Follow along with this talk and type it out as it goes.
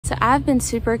So I've been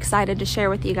super excited to share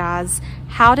with you guys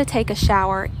how to take a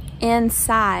shower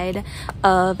inside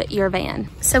of your van.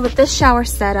 So with this shower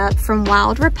setup from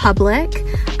Wild Republic,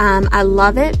 I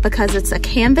love it because it's a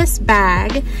canvas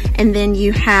bag, and then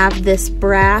you have this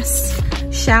brass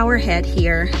shower head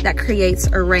here that creates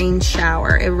a rain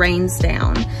shower. It rains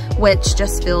down, which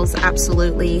just feels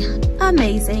absolutely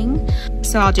amazing.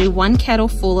 So I'll do 1 kettle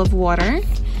full of water,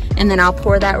 and then I'll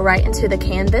pour that right into the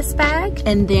canvas bag,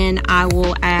 and then I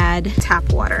will add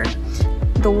tap water.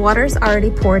 The water's already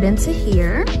poured into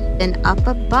here, and up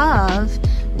above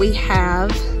we have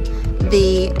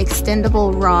the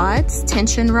extendable rods,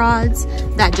 tension rods,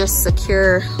 that just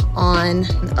secure on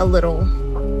a little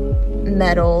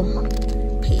metal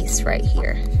piece right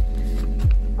here.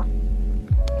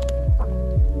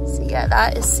 So yeah,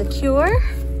 that is secure,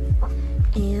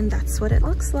 and that's what it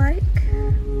looks like.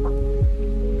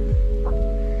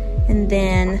 And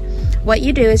then what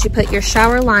you do is you put your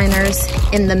shower liners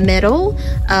in the middle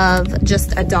of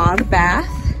just a dog bath,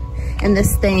 and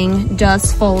this thing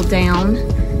does fold down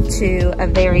to a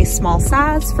very small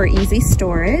size for easy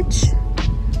storage.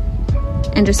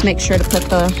 And just make sure to put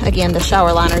the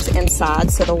shower liners inside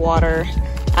so the water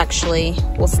actually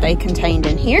will stay contained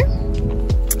in here.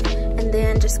 And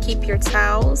then just keep your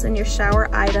towels and your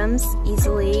shower items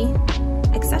easily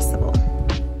accessible.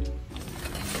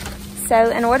 So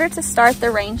in order to start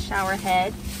the rain shower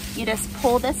head, you just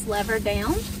pull this lever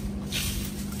down.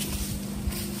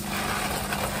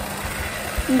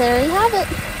 And there you have it.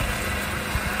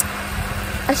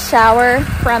 A shower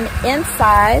from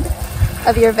inside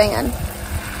of your van.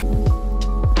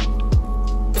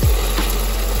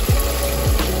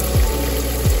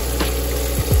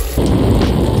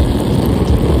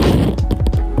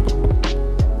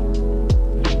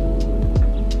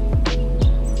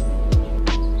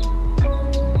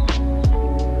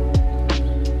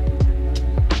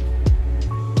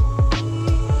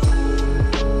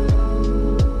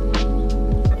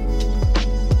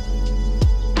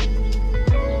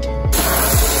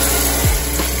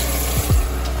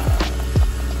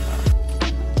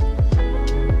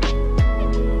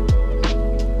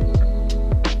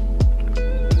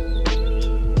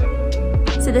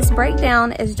 So this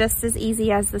breakdown is just as easy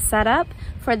as the setup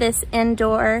for this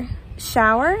indoor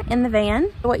shower in the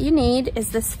van. What you need is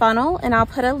this funnel, and I'll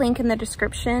put a link in the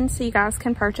description so you guys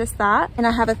can purchase that. And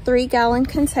I have a 3-gallon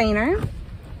container.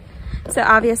 So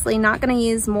obviously not gonna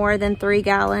use more than 3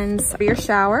 gallons for your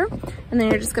shower. And then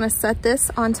you're just gonna set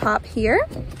this on top here.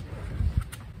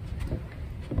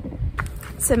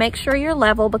 So make sure you're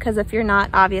level, because if you're not,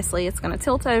 obviously it's gonna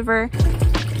tilt over.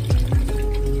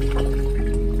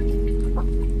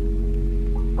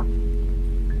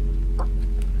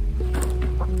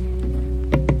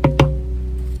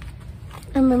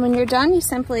 And then when you're done, you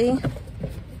simply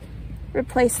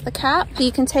replace the cap.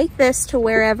 You can take this to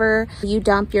wherever you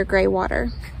dump your gray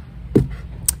water.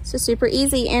 So super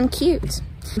easy and cute.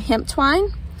 Hemp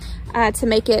twine to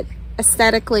make it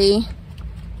aesthetically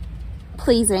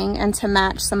pleasing and to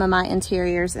match some of my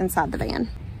interiors inside the van.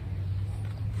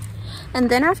 And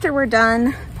then after we're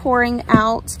done pouring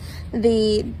out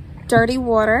the dirty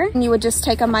water, you would just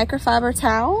take a microfiber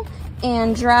towel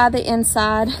and dry the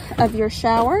inside of your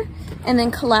shower, and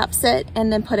then collapse it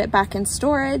and then put it back in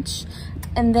storage.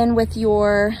 And then with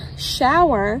your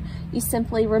shower, you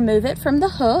simply remove it from the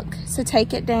hook. So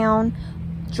take it down,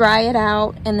 dry it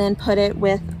out, and then put it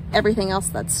with everything else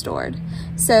that's stored.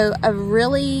 So a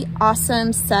really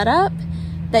awesome setup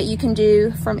that you can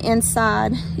do from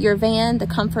inside your van, the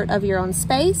comfort of your own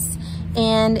space.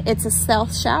 And it's a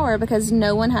stealth shower because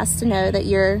no one has to know that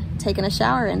you're taking a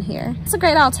shower in here. It's a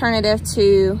great alternative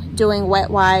to doing wet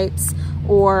wipes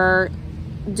or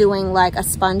doing like a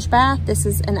sponge bath. This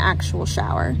is an actual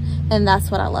shower, and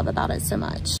that's what I love about it so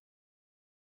much.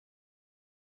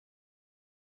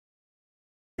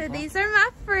 So these are my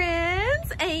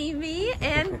friends, Amy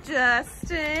and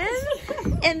Justin,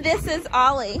 and this is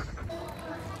Ollie.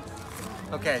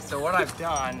 Okay, so what I've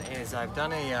done is I've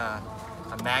done a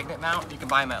magnet mount. You can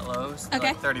buy them at Lowe's. They're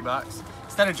like 30 bucks.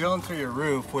 Instead of drilling through your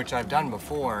roof, which I've done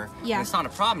before, and it's not a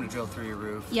problem to drill through your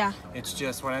roof. Yeah. It's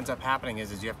just what ends up happening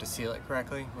is you have to seal it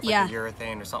correctly with like a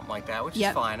urethane or something like that, which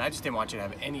is fine. I just didn't want you to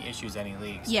have any issues, any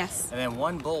leaks. Yes. And then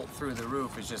 1 bolt through the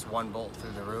roof is just 1 bolt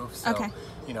through the roof. So,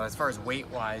 you know, as far as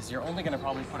weight-wise, you're only going to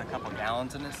probably put a couple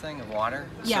gallons in this thing of water.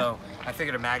 Yeah. So I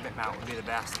figured a magnet mount would be the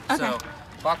best. Okay. So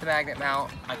bought the magnet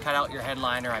mount. I cut out your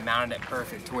headliner. I mounted it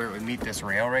perfect to where it would meet this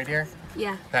rail right here.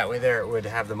 Yeah. That way there it would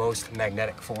have the most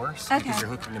magnetic force because you're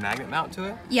hooking the magnet mount to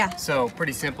it. Yeah. So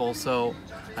pretty simple. So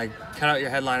I cut out your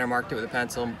headliner, marked it with a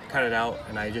pencil, cut it out,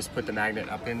 and I just put the magnet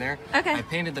up in there. Okay. I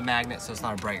painted the magnet so it's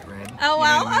not a bright red. Oh,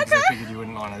 wow. You know what I mean? 'Cause Okay. I figured you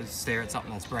wouldn't want to stare at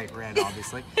something that's bright red,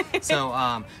 obviously.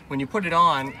 So when you put it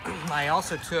on, I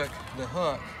also took the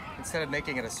hook. Instead of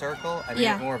making it a circle, I made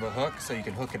it more of a hook so you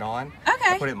can hook it on.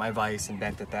 Okay. I put it in my vise and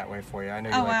bent it that way for you. I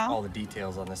know you like all the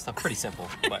details on this stuff. Pretty simple.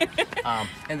 But,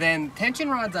 and then tension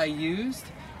rods I used,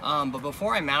 but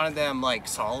before I mounted them like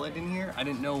solid in here, I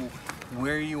didn't know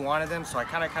where you wanted them, so I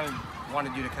kind of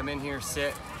wanted you to come in here,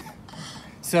 sit.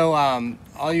 So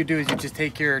all you do is you just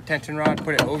take your tension rod,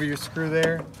 put it over your screw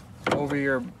there, over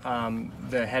your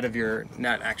the head of your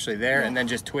nut actually there, and then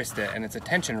just twist it. And it's a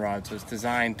tension rod, so it's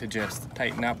designed to just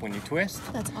tighten up when you twist.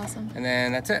 That's awesome. And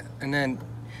then that's it. And then,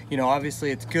 you know, obviously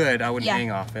it's good. I wouldn't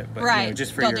hang off it, but you know,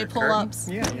 just for your pull-ups.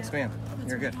 Yeah, yes ma'am.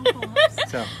 You're good.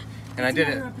 So, and I did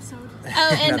it.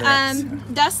 Oh,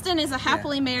 and Dustin is a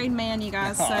happily married man, you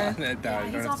guys. So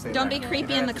don't be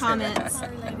creepy in the comments.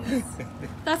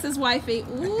 That's his wifey.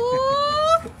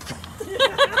 Ooh.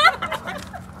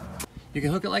 You can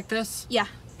hook it like this. Yeah.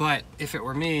 But if it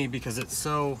were me, because it's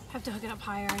so... Have to hook it up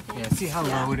higher, I think. Yeah, see how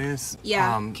low it is?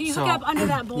 Yeah. Can you hook it up under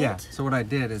that bolt? Yeah, so what I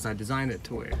did is I designed it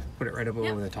to where, put it right up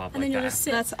over the top and like then that. Just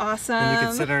sit. That's awesome. And you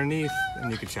can sit underneath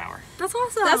and you can shower. That's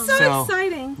awesome. That's so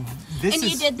exciting. This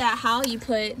you did that how? You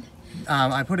put...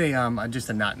 I put just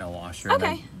a nut and a washer.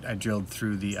 Okay. And I drilled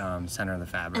through the center of the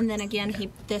fabric. And then again,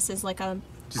 this is like a...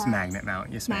 Just magnet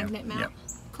mount, yes ma'am. Magnet mount. Yep.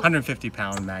 Cool.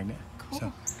 150-pound magnet. Cool.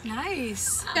 So.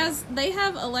 Nice. Guys, they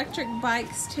have electric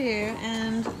bikes too,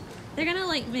 and they're gonna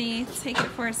let me take it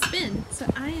for a spin. So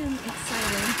I am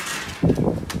excited.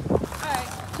 Alright,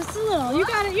 just a little. You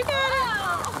got it, you got it.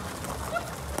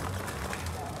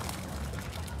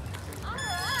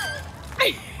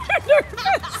 Alright. You're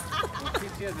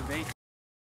nervous.